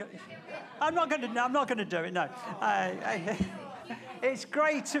I'm not going to do it. No. It's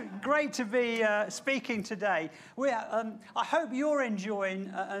great to be speaking today. I hope you're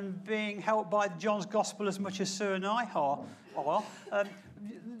enjoying and being helped by John's Gospel as much as Sue and I are.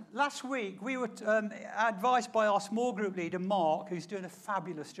 Last week, we were advised by our small group leader, Mark, who's doing a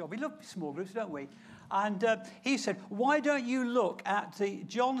fabulous job. We love small groups, don't we? And he said, why don't you look at the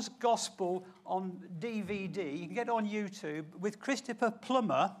John's Gospel on DVD? You can get it on YouTube with Christopher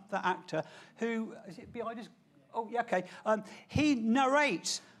Plummer, the actor, who, is it behind us? Oh, yeah, okay. He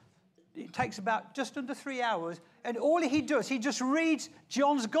narrates. It takes about just under 3 hours. And all he does, he just reads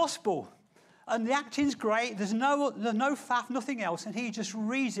John's Gospel. And the acting's great. There's no faff, nothing else. And he just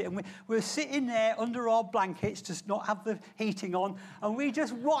reads it. And we're sitting there under our blankets to not have the heating on. And we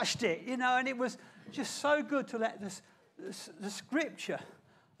just watched it, and it was just so good to let the scripture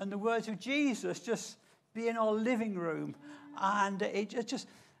and the words of Jesus just be in our living room. And it just...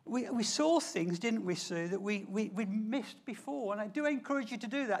 We saw things, didn't we, Sue, that we'd missed before. And I do encourage you to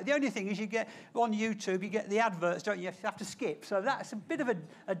do that. The only thing is you get on YouTube, you get the adverts, don't you? You have to skip. So that's a bit of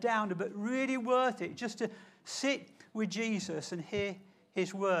a downer, but really worth it just to sit with Jesus and hear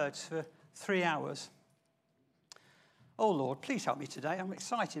his words for 3 hours. Oh, Lord, please help me today. I'm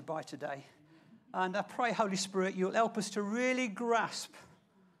excited by today. And I pray, Holy Spirit, you'll help us to really grasp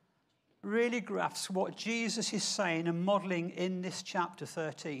what Jesus is saying and modelling in this chapter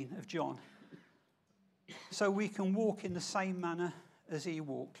 13 of John, so we can walk in the same manner as he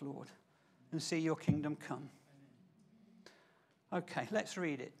walked, Lord, and see your kingdom come. Okay, let's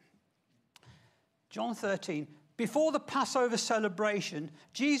read it. John 13. Before the Passover celebration,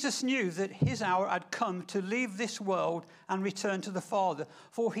 Jesus knew that his hour had come to leave this world and return to the Father,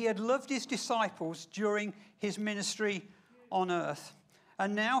 for he had loved his disciples during his ministry on earth.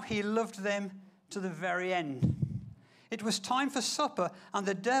 And now he loved them to the very end. It was time for supper, and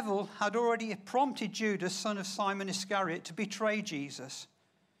the devil had already prompted Judas, son of Simon Iscariot, to betray Jesus.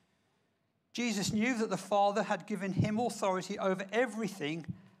 Jesus knew that the Father had given him authority over everything,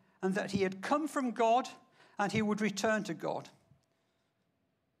 and that he had come from God, and he would return to God.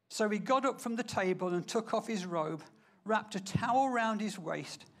 So he got up from the table and took off his robe, wrapped a towel round his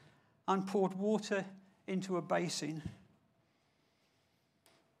waist, and poured water into a basin.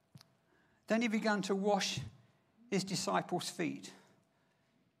 Then he began to wash his disciples' feet,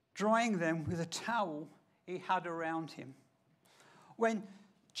 drying them with a towel he had around him. When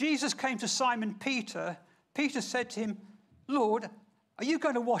Jesus came to Simon Peter, Peter said to him, Lord, are you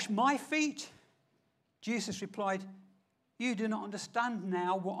going to wash my feet? Jesus replied, you do not understand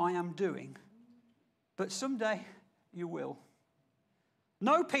now what I am doing, but someday you will.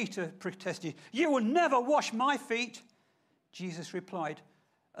 No, Peter protested, you will never wash my feet. Jesus replied,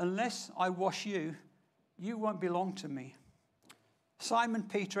 unless I wash you, you won't belong to me. Simon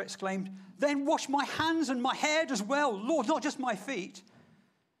Peter exclaimed, then wash my hands and my head as well, Lord, not just my feet.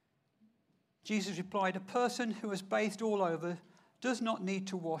 Jesus replied, a person who has bathed all over does not need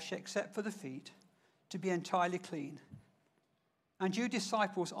to wash except for the feet to be entirely clean. And you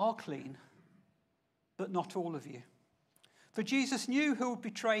disciples are clean, but not all of you. For Jesus knew who would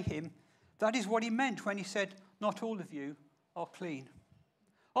betray him. That is what he meant when he said, not all of you are clean.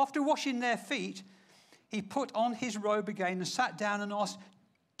 After washing their feet, he put on his robe again and sat down and asked,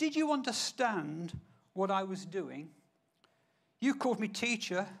 did you understand what I was doing? You called me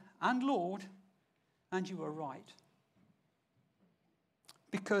teacher and Lord, and you are right.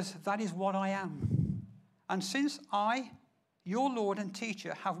 Because that is what I am. And since I, your Lord and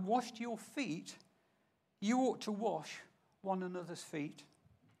teacher, have washed your feet, you ought to wash one another's feet.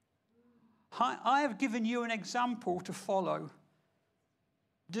 I have given you an example to follow.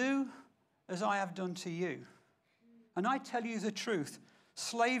 Do as I have done to you. And I tell you the truth,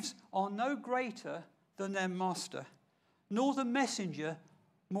 slaves are no greater than their master, nor the messenger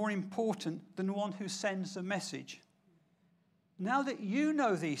more important than the one who sends the message. Now that you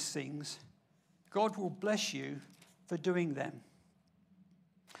know these things, God will bless you for doing them.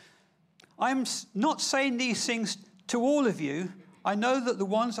 I am not saying these things to all of you. I know that the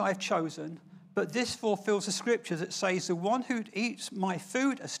ones I have chosen, but this fulfills the scripture that says, the one who eats my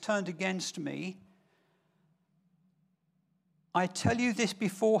food has turned against me. I tell you this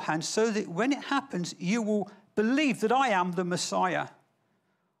beforehand, so that when it happens, you will believe that I am the Messiah.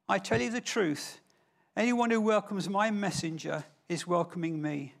 I tell you the truth. Anyone who welcomes my messenger is welcoming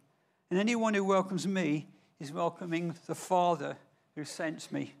me. And anyone who welcomes me is welcoming the Father who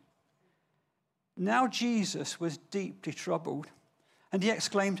sent me. Now Jesus was deeply troubled. And he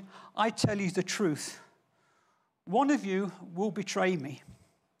exclaimed, I tell you the truth. One of you will betray me.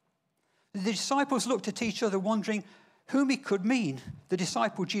 The disciples looked at each other, wondering whom he could mean. The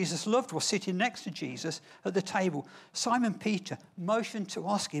disciple Jesus loved was sitting next to Jesus at the table. Simon Peter motioned to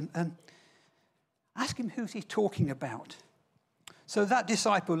ask him who's he talking about. So that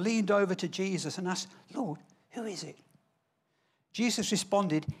disciple leaned over to Jesus and asked, Lord, who is it? Jesus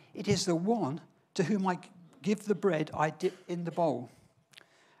responded, it is the one to whom I give the bread I dip in the bowl.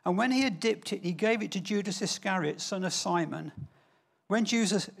 And when he had dipped it, he gave it to Judas Iscariot, son of Simon. When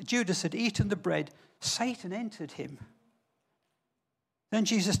Judas had eaten the bread, Satan entered him. Then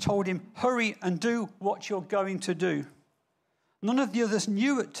Jesus told him, hurry and do what you're going to do. None of the others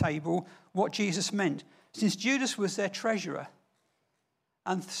knew at table what Jesus meant, since Judas was their treasurer.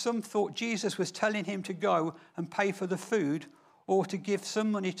 And some thought Jesus was telling him to go and pay for the food or to give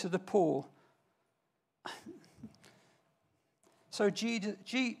some money to the poor. So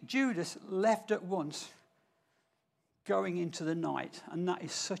Judas left at once, going into the night. And that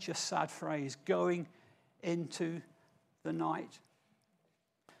is such a sad phrase, going into the night.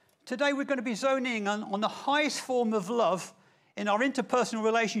 Today we're going to be zoning on the highest form of love in our interpersonal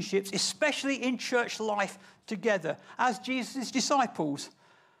relationships, especially in church life together, as Jesus' disciples.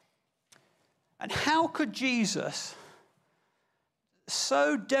 And how could Jesus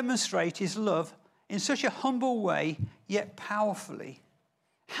so demonstrate his love in such a humble way, yet powerfully?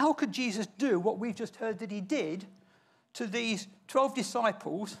 How could Jesus do what we've just heard that he did to these 12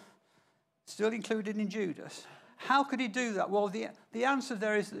 disciples, still included in Judas? How could he do that? Well, the answer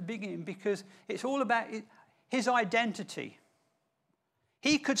there is at the beginning, because it's all about his identity.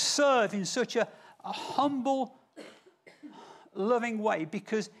 He could serve in such a humble, loving way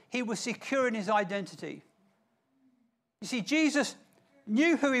because he was secure in his identity. You see, Jesus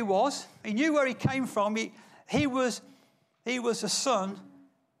knew who he was. He knew where he came from. He was a son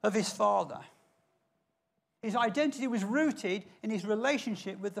of his Father. His identity was rooted in his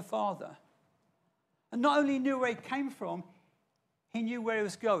relationship with the Father. And not only knew where he came from, he knew where he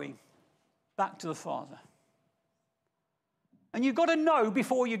was going, back to the Father. And you've got to know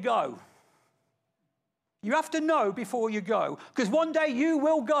before you go. You have to know before you go, because one day you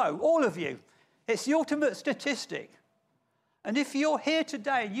will go, all of you. It's the ultimate statistic. And if you're here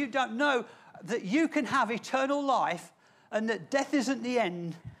today and you don't know that you can have eternal life and that death isn't the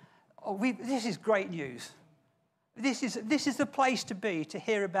end, this is great news. This is the place to be, to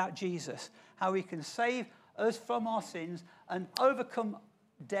hear about Jesus, how he can save us from our sins and overcome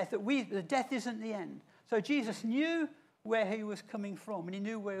death, that death isn't the end. So Jesus knew where he was coming from and he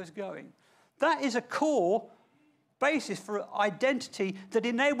knew where he was going. That is a core basis for identity that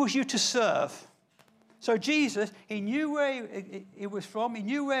enables you to serve. So Jesus, he knew where he was from, he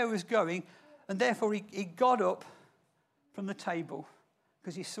knew where he was going, and therefore he got up from the table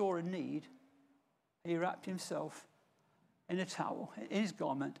because he saw a need. He wrapped himself in a towel, in his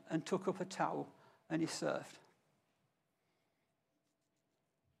garment, and took up a towel, and he served.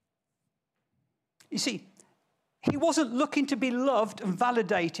 You see, he wasn't looking to be loved and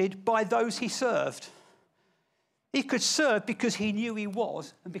validated by those he served. He could serve because he knew he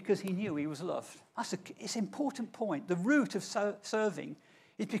was and because he knew he was loved. It's an important point. The root of serving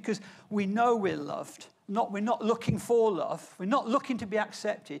is because we know we're loved. We're not looking for love. We're not looking to be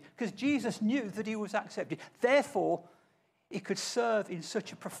accepted because Jesus knew that he was accepted. Therefore, he could serve in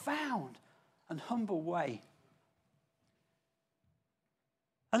such a profound and humble way.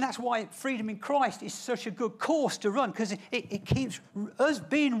 And that's why Freedom in Christ is such a good course to run, because it keeps us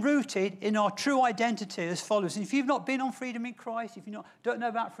being rooted in our true identity as followers. And if you've not been on Freedom in Christ, if you don't know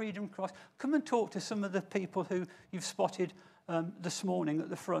about Freedom in Christ, come and talk to some of the people who you've spotted this morning at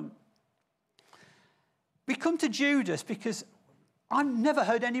the front. We come to Judas because I've never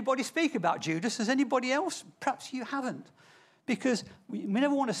heard anybody speak about Judas. Has anybody else? Perhaps you haven't. Because we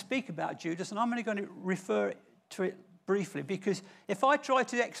never want to speak about Judas, and I'm only going to refer to it briefly, because if I try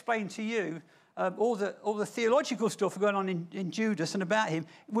to explain to you all the theological stuff going on in Judas and about him,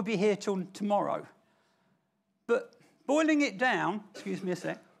 we'll be here till tomorrow. But boiling it down, excuse me a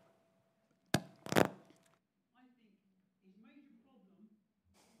sec, I think his major problem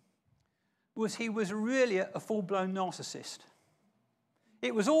was he was really a full-blown narcissist.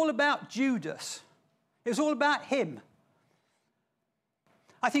 It was all about Judas. It was all about him.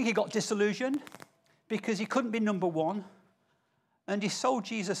 I think he got disillusioned because he couldn't be number one, and he sold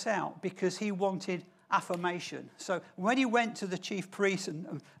Jesus out because he wanted affirmation. So when he went to the chief priests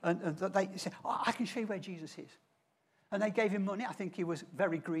and they said, I can show you where Jesus is. And they gave him money. I think he was a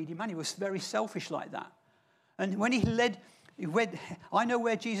very greedy man. He was very selfish like that. And when he went, I know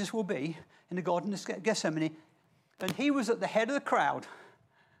where Jesus will be, in the Garden of Gethsemane, and he was at the head of the crowd,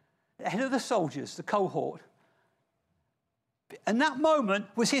 the head of the soldiers, the cohort. And that moment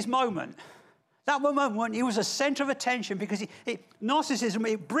was his moment. That moment when he was a center of attention, because narcissism,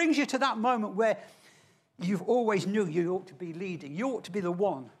 it brings you to that moment where you've always knew you ought to be leading. You ought to be the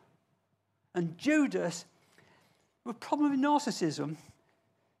one. And Judas, the problem with narcissism,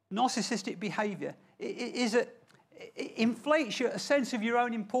 narcissistic behavior, it inflates a sense of your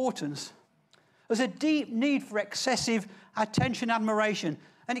own importance. There's a deep need for excessive attention, admiration,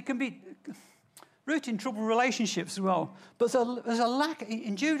 and it can be rooted in troubled relationships as well. But there's a lack,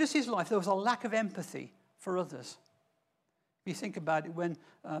 in Judas's life, there was a lack of empathy for others. If you think about it, when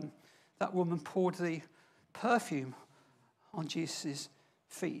that woman poured the perfume on Jesus'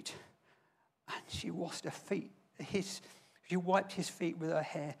 feet, and she washed her feet, she wiped his feet with her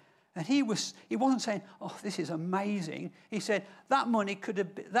hair. And he wasn't saying, "Oh, this is amazing." He said that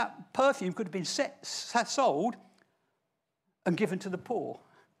that perfume could have been sold and given to the poor.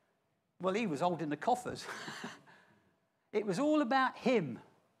 Well, he was holding the coffers. It was all about him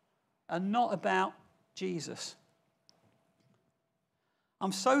and not about Jesus.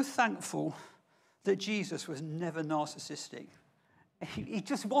 I'm so thankful that Jesus was never narcissistic. He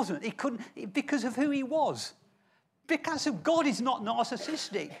just wasn't. He couldn't, because of who he was. Because of God is not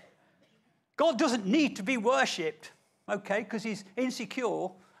narcissistic. God doesn't need to be worshipped, okay, because he's insecure.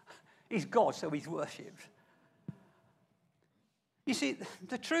 He's God, so he's worshipped. You see,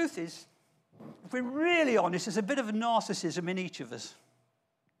 the truth is, if we're really honest, there's a bit of a narcissism in each of us.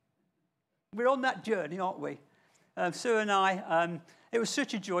 We're on that journey, aren't we? Sue and I, it was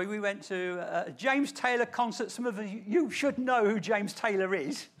such a joy. We went to a James Taylor concert. Some of you should know who James Taylor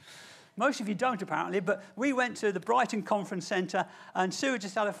is. Most of you don't, apparently, but we went to the Brighton Conference Centre, and Sue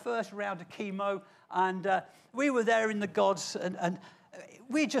just had her first round of chemo, and we were there in the gods, and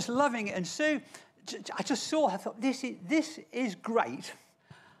we're just loving it. And Sue, I just saw her, I thought, this is great.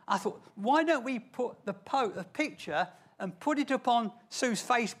 I thought, why don't we put the picture and put it up on Sue's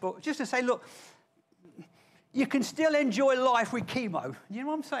Facebook, just to say, look, you can still enjoy life with chemo. You know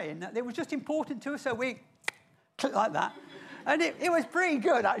what I'm saying? It was just important to us, so we clicked like that. And it was pretty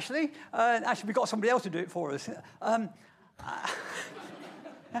good, actually. Actually, we got somebody else to do it for us.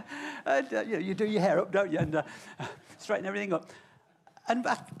 You do your hair up, don't you? And straighten everything up. And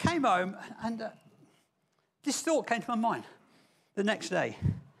I came home, and this thought came to my mind the next day.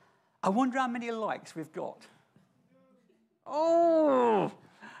 I wonder how many likes we've got. Oh!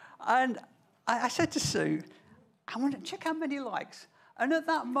 And I said to Sue, I want to check how many likes. And at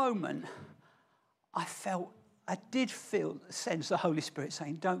that moment, I did sense the Holy Spirit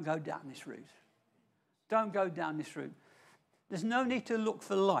saying, don't go down this route. Don't go down this route. There's no need to look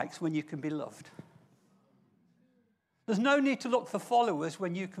for likes when you can be loved. There's no need to look for followers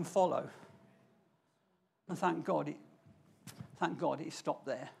when you can follow. And thank God it stopped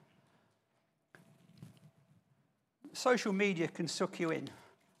there. Social media can suck you in.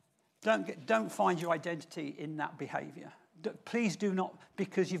 Don't find your identity in that behavior. Please do not,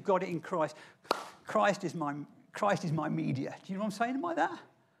 because you've got it in Christ. Christ is my media. Do you know what I'm saying by that?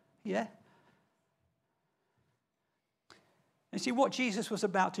 Yeah? And see, what Jesus was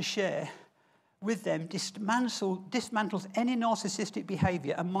about to share with them dismantles any narcissistic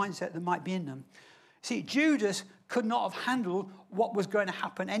behavior and mindset that might be in them. See, Judas could not have handled what was going to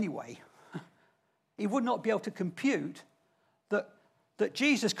happen anyway. He would not be able to compute that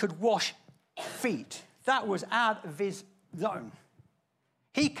Jesus could wash feet. That was out of his zone.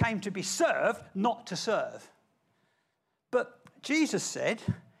 He came to be served, not to serve. But Jesus said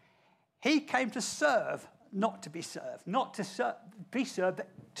he came to serve, not to be served. Not to be served, but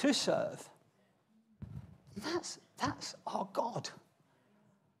to serve. That's our God.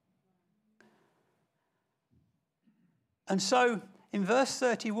 And so in verse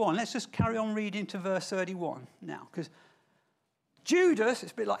 31, let's just carry on reading to verse 31 now, because Judas,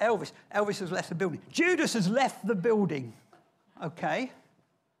 it's a bit like Elvis. Elvis has left the building. Judas has left the building, okay?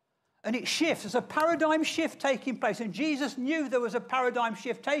 And it shifts. There's a paradigm shift taking place. And Jesus knew there was a paradigm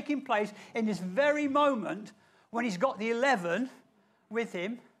shift taking place in this very moment when he's got the 11 with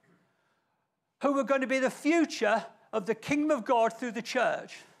him who were going to be the future of the kingdom of God through the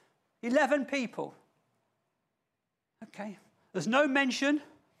church. 11 people. Okay? There's no mention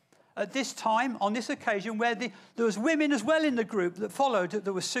at this time, on this occasion, where there was women as well in the group that followed.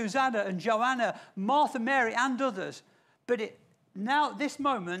 There was Susanna and Joanna, Martha, Mary, and others. But now, this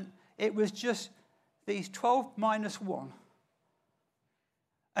moment, it was just these 12 minus 1.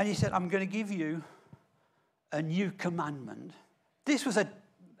 And he said, I'm going to give you a new commandment. This was a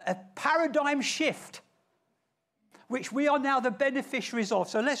paradigm shift, which we are now the beneficiaries of.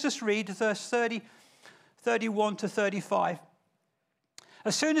 So let's just read verse 31 to 35.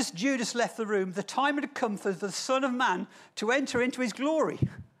 As soon as Judas left the room, the time had come for the Son of Man to enter into his glory.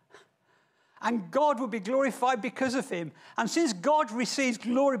 and God will be glorified because of him. And since God receives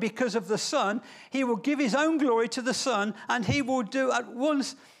glory because of the Son, he will give his own glory to the Son, and he will do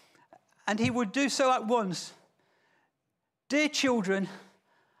so at once. Dear children,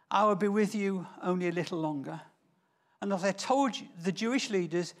 I will be with you only a little longer. And as I told you, the Jewish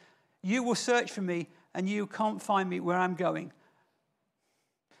leaders, you will search for me, and you can't find me where I'm going.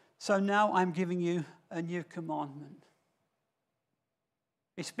 So now I'm giving you a new commandment.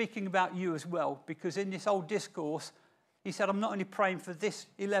 He's speaking about you as well, because in this old discourse, he said, I'm not only praying for this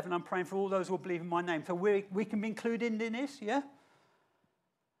 11, I'm praying for all those who will believe in my name. So we can be included in this, yeah?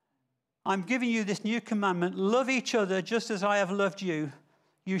 I'm giving you this new commandment. Love each other just as I have loved you.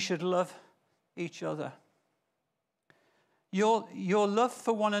 You should love each other. Your love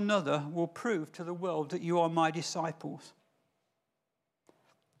for one another will prove to the world that you are my disciples.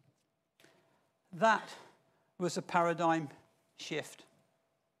 That was a paradigm shift.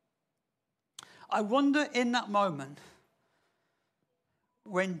 I wonder in that moment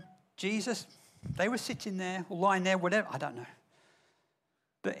when Jesus, they were sitting there or lying there, whatever, I don't know.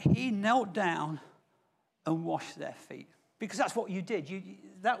 But he knelt down and washed their feet. Because that's what you did.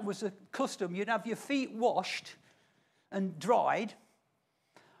 That was a custom. You'd have your feet washed and dried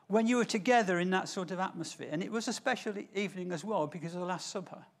when you were together in that sort of atmosphere. And it was a special evening as well because of the Last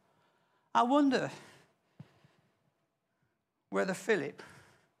Supper. I wonder whether Philip,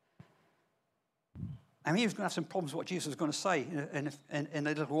 I mean, he was going to have some problems with what Jesus was going to say in a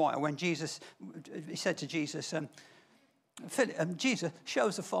little while when he said to Jesus, Jesus, show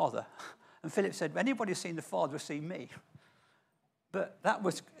us the Father. And Philip said, anybody who's seen the Father has seen me. But that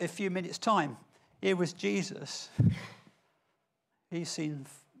was a few minutes' time. It was Jesus. He's seen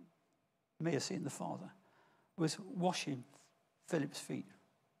me, has seen the Father, was washing Philip's feet.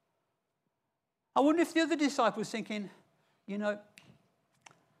 I wonder if the other disciples thinking,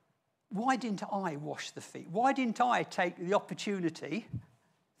 why didn't I wash the feet? Why didn't I take the opportunity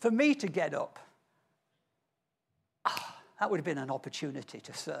for me to get up? That would have been an opportunity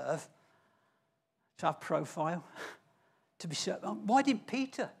to serve, to have profile, to be served. Why didn't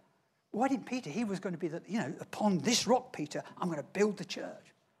Peter? He was going to be upon this rock, Peter, I'm going to build the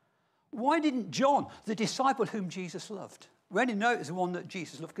church. Why didn't John, the disciple whom Jesus loved? We only know it was the one that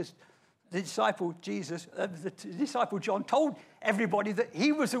Jesus loved because the disciple John told everybody that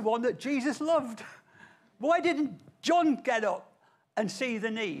he was the one that Jesus loved. Why didn't John get up and see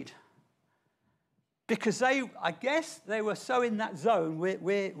the need? Because I guess they were so in that zone,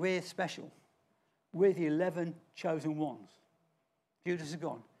 we're special. We're the 11 chosen ones. Judas is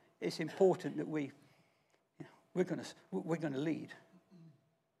gone. It's important that we're going to lead.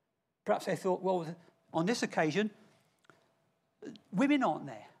 Perhaps they thought, well, on this occasion, women aren't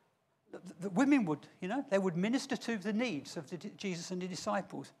there. The women would, they would minister to the needs of Jesus and the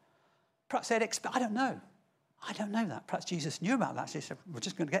disciples. Perhaps they'd expect, I don't know that. Perhaps Jesus knew about that. So he said, we're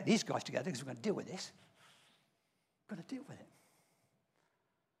just going to get these guys together because we're going to deal with this. We're going to deal with it.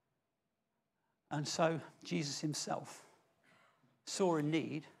 And so Jesus himself saw a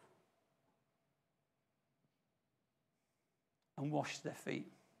need and washed their feet.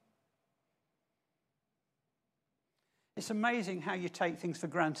 It's amazing how you take things for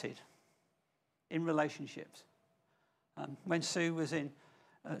granted in relationships. When Sue was in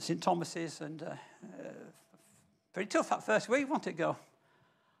St. Thomas's and pretty tough that first week, wasn't it, girl?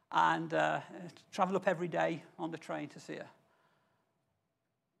 And travel up every day on the train to see her.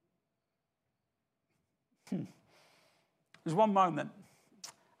 There was one moment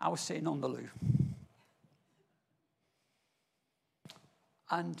I was sitting on the loo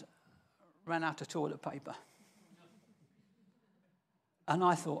and ran out of toilet paper. And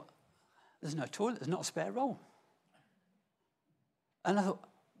I thought, there's no toilet, there's not a spare roll. And I thought,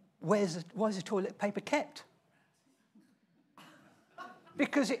 where's the toilet paper kept?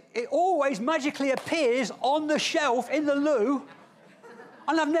 Because it always magically appears on the shelf in the loo,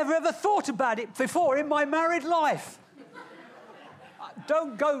 and I've never ever thought about it before in my married life.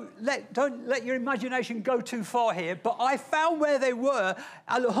 Don't let your imagination go too far here, but I found where they were,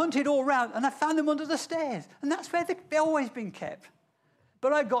 I hunted all around, and I found them under the stairs, and that's where they've always been kept.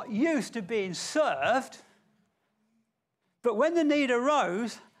 But I got used to being served. But when the need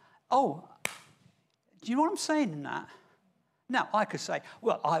arose, do you know what I'm saying in that? Now, I could say,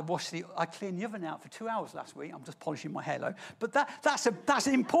 well, I cleaned the oven out for 2 hours last week. I'm just polishing my halo. But that's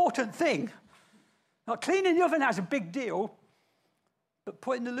an important thing. Now, cleaning the oven out is a big deal, but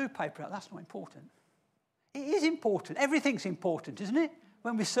putting the loo paper out, that's not important. It is important. Everything's important, isn't it?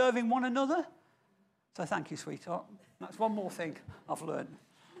 When we're serving one another. So thank you, sweetheart. That's one more thing I've learned.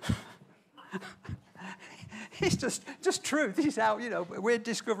 It's just true. This is how, we're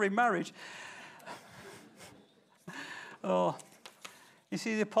discovering marriage. Oh, you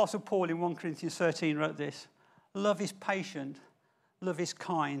see, the Apostle Paul in 1 Corinthians 13 wrote this: love is patient, love is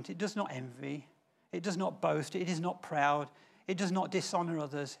kind, it does not envy, it does not boast, it is not proud, it does not dishonor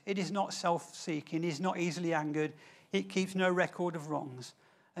others, it is not self-seeking, it is not easily angered, it keeps no record of wrongs.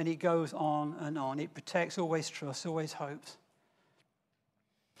 And it goes on and on. It protects, always trusts, always hopes.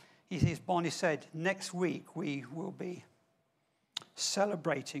 You see, as Bonnie said, next week we will be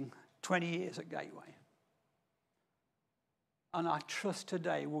celebrating 20 years at Gateway. And I trust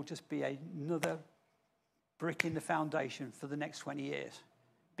today will just be another brick in the foundation for the next 20 years.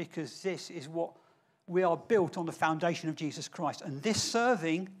 Because this is what we are built on, the foundation of Jesus Christ. And this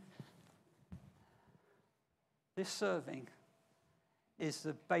serving is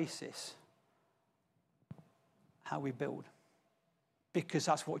the basis how we build. Because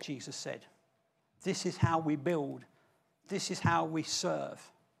that's what Jesus said. This is how we build. This is how we serve.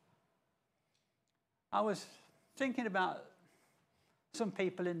 I was thinking about some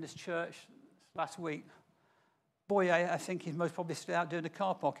people in this church last week. Boy, I think he's most probably stood out doing the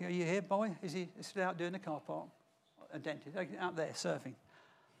car park. Are you here, boy? Is he stood out doing the car park? A dentist, out there serving.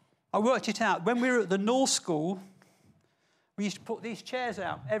 I worked it out. When we were at the North School, we used to put these chairs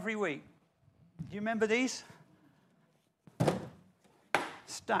out every week. Do you remember these?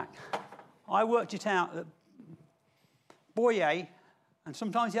 Stacked. I worked it out that Boye, and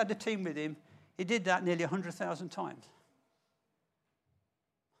sometimes he had the team with him, he did that nearly 100,000 times.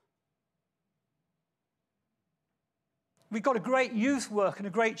 We've got a great youth work and a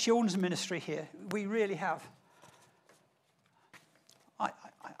great children's ministry here. We really have.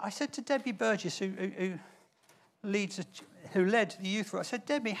 I said to Debbie Burgess, who led the youth work, I said,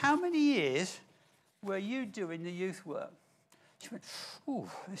 Debbie, how many years were you doing the youth work? She went, oh,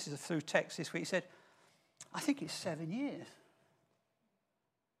 this is through text this week. She said, I think it's 7 years.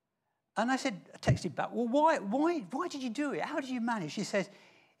 And I texted back, well, why did you do it? How did you manage? She says,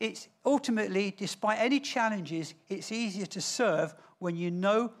 it's ultimately, despite any challenges, it's easier to serve when you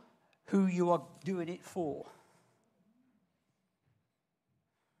know who you are doing it for.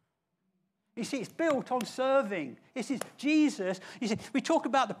 You see, it's built on serving. This is Jesus. You see, we talk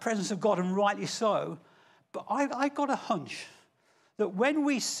about the presence of God, and rightly so, but I got a hunch that when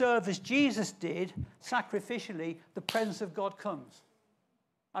we serve as Jesus did, sacrificially, the presence of God comes.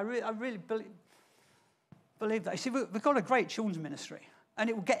 I really believe that. You see, we've got a great children's ministry, and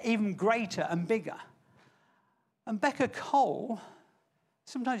it will get even greater and bigger. And Becca Cole,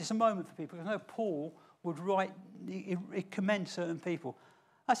 sometimes it's a moment for people, because I know Paul would commend certain people.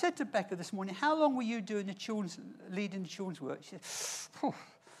 I said to Becca this morning, how long were you doing leading the children's work? She said,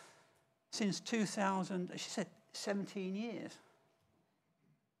 since 2000, she said, 17 years.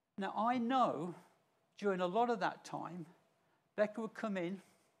 Now, I know during a lot of that time, Becca would come in,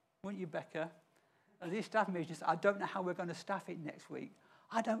 wouldn't you, Becca? At these staff meetings, I don't know how we're going to staff it next week.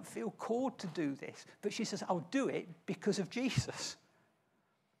 I don't feel called to do this. But she says, I'll do it because of Jesus.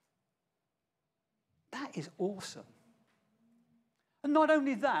 That is awesome. And not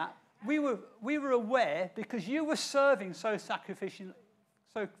only that, we were aware, because you were serving so sacrificially.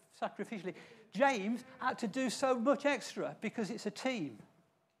 James had to do so much extra because it's a team.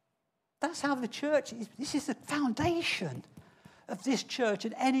 That's how the church is. This is the foundation of this church,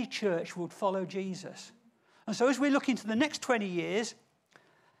 and any church would follow Jesus. And so as we look into the next 20 years,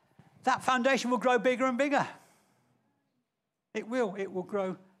 that foundation will grow bigger and bigger. It will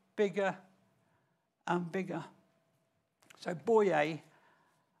grow bigger and bigger. So Boye,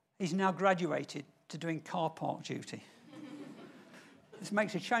 he's now graduated to doing car park duty. This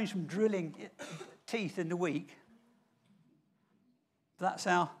makes a change from drilling teeth in the week. That's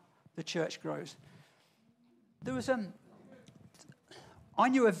how the church grows. I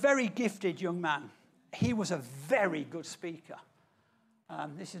knew a very gifted young man. He was a very good speaker.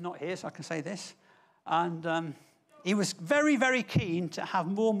 This is not here, so I can say this. And he was very, very keen to have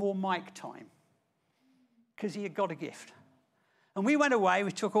more and more mic time because he had got a gift. And we went away,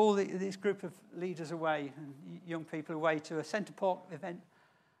 we took all this group of leaders away, and young people away to a Centre Park event.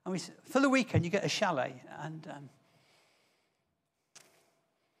 And for the weekend, you get a chalet. And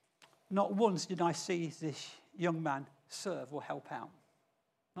not once did I see this young man serve or help out.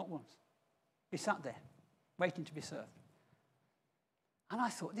 Not once. He sat there, waiting to be served. And I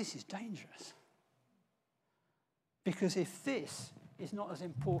thought, this is dangerous. Because if this is not as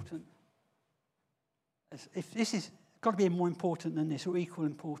important, if this is got to be more important than this, or equal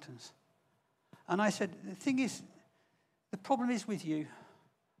importance. And I said, the thing is, the problem is with you,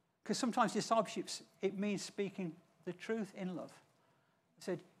 because sometimes discipleship, it means speaking the truth in love. I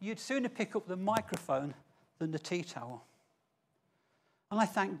said, you'd sooner pick up the microphone than the tea towel. And I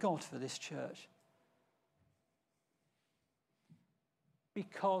thank God for this church.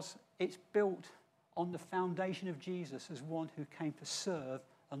 because it's built on the foundation of Jesus as one who came to serve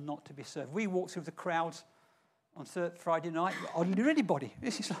and not to be served. We walked through the crowds on Friday night, hardly anybody.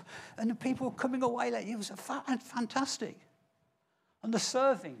 And the people were coming away like it was fantastic. And the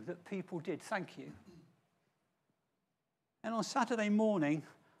serving that people did, thank you. And on Saturday morning,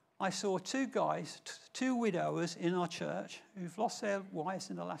 I saw two guys, two widowers in our church who've lost their wives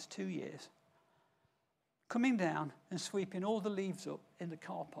in the last 2 years, coming down and sweeping all the leaves up in the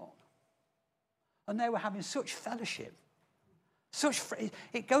car park. And they were having such fellowship.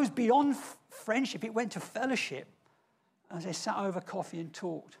 It goes beyond friendship. It went to fellowship as they sat over coffee and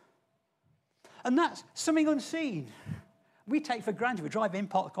talked. And that's something unseen. We take for granted. We drive in,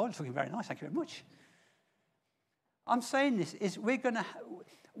 park the car, it's looking very nice, thank you very much. I'm saying this is we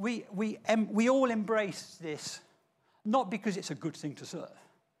all embrace this, not because it's a good thing to serve,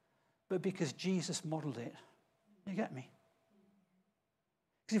 but because Jesus modeled it. You get me?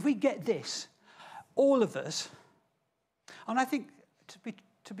 Because if we get this, all of us, and I think,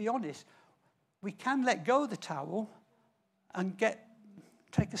 to be honest, we can let go of the towel and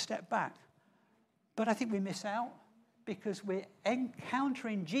take a step back. But I think we miss out because we're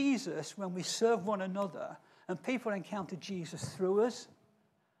encountering Jesus when we serve one another, and people encounter Jesus through us.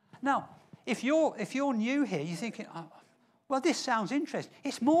 Now, if you're new here, you're thinking, oh, well, this sounds interesting.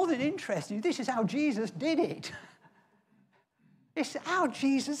 It's more than interesting. This is how Jesus did it. It's how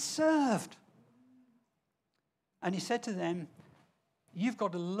Jesus served. And he said to them, you've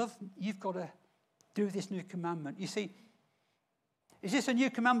got to do this new commandment. You see, is this a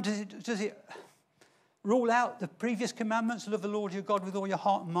new commandment? Does it rule out the previous commandments? Love the Lord your God with all your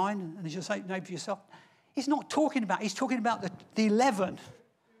heart and mind, and as you say, neighbor yourself. He's not talking about, he's talking about the 11.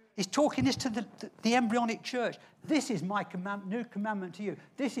 He's talking this to the embryonic church. This is my new commandment to you.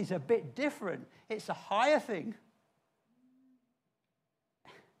 This is a bit different. It's a higher thing.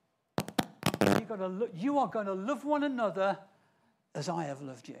 You are going to love one another as I have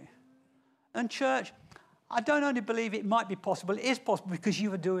loved you. And church, I don't only believe it might be possible, it is possible because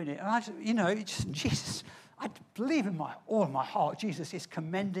you are doing it. And Jesus, I believe in all of my heart, Jesus is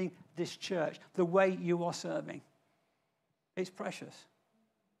commending this church, the way you are serving. It's precious.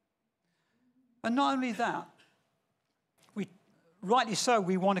 And not only that, rightly so,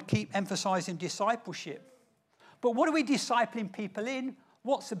 we want to keep emphasizing discipleship. But what are we discipling people in?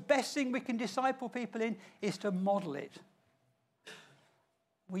 What's the best thing we can disciple people in is to model it.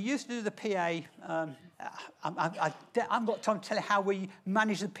 We used to do the PA. I haven't got time to tell you how we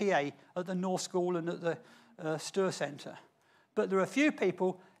manage the PA at the North School and at the Stir Centre. But there are a few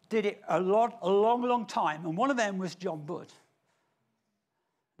people did it a long time, and one of them was John Budd.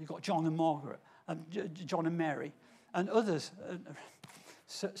 You've got John and Margaret, and John and Mary, and others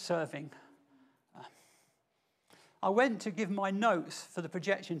serving. I went to give my notes for the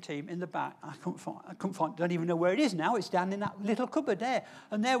projection team in the back. I couldn't find, don't even know where it is now. It's down in that little cupboard there.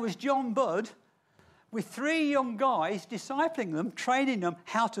 And there was John Budd with 3 young guys, discipling them, training them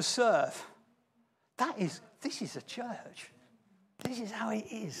how to serve. This is a church. This is how it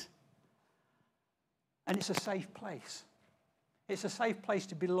is. And it's a safe place. It's a safe place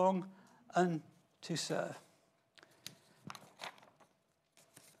to belong and to serve.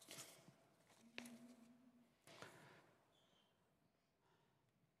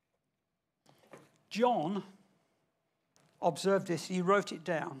 John observed this, he wrote it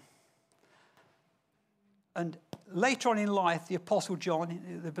down. And later on in life, the Apostle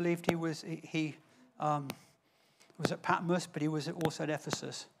John, they believed he was at Patmos, but he was also at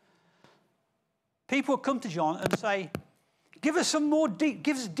Ephesus. People would come to John and say, give us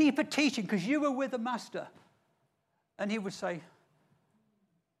deeper teaching, because you were with the Master. And he would say,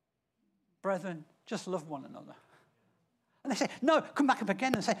 brethren, just love one another. And they say, no, come back up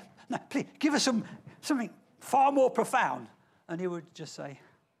again and say, no, please, give us something far more profound. And he would just say,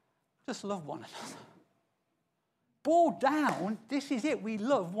 just love one another. Boil down, this is it. We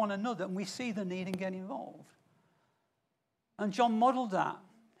love one another and we see the need and get involved. And John modeled that.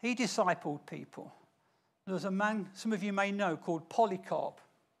 He discipled people. There was a man, some of you may know, called Polycarp.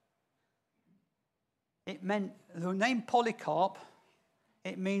 It meant, the name Polycarp,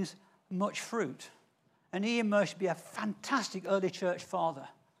 it means much fruit. And he emerged to be a fantastic early church father.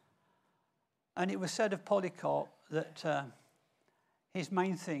 And it was said of Polycarp that his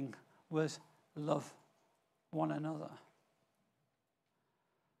main thing was love one another.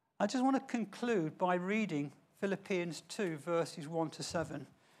 I just want to conclude by reading Philippians 2, verses 1 to 7,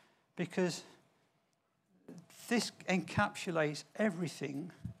 because this encapsulates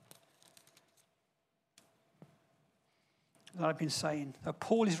everything that I've been saying.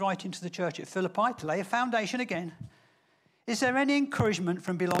 Paul is writing to the church at Philippi to lay a foundation again. Is there any encouragement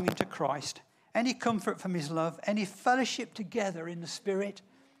from belonging to Christ? Any comfort from his love? Any fellowship together in the Spirit?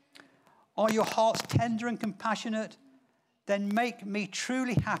 Are your hearts tender and compassionate? Then make me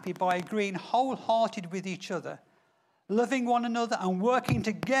truly happy by agreeing wholehearted with each other, loving one another and working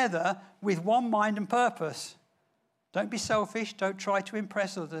together with one mind and purpose. Don't be selfish. Don't try to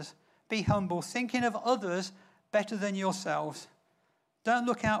impress others. Be humble, thinking of others better than yourselves. Don't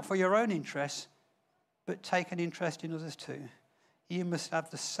look out for your own interests, but take an interest in others too. You must have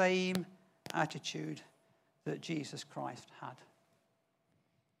the same attitude that Jesus Christ had.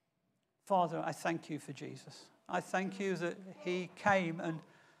 Father, I thank you for Jesus. I thank you that he came and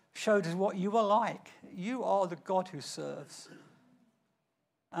showed us what you are like. You are the God who serves.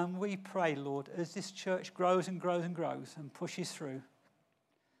 And we pray, Lord, as this church grows and grows and grows and pushes through,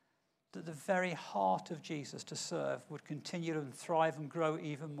 that the very heart of Jesus to serve would continue to thrive and grow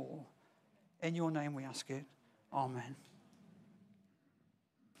even more. In your name we ask it. Amen.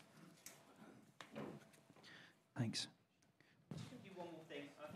 Thanks.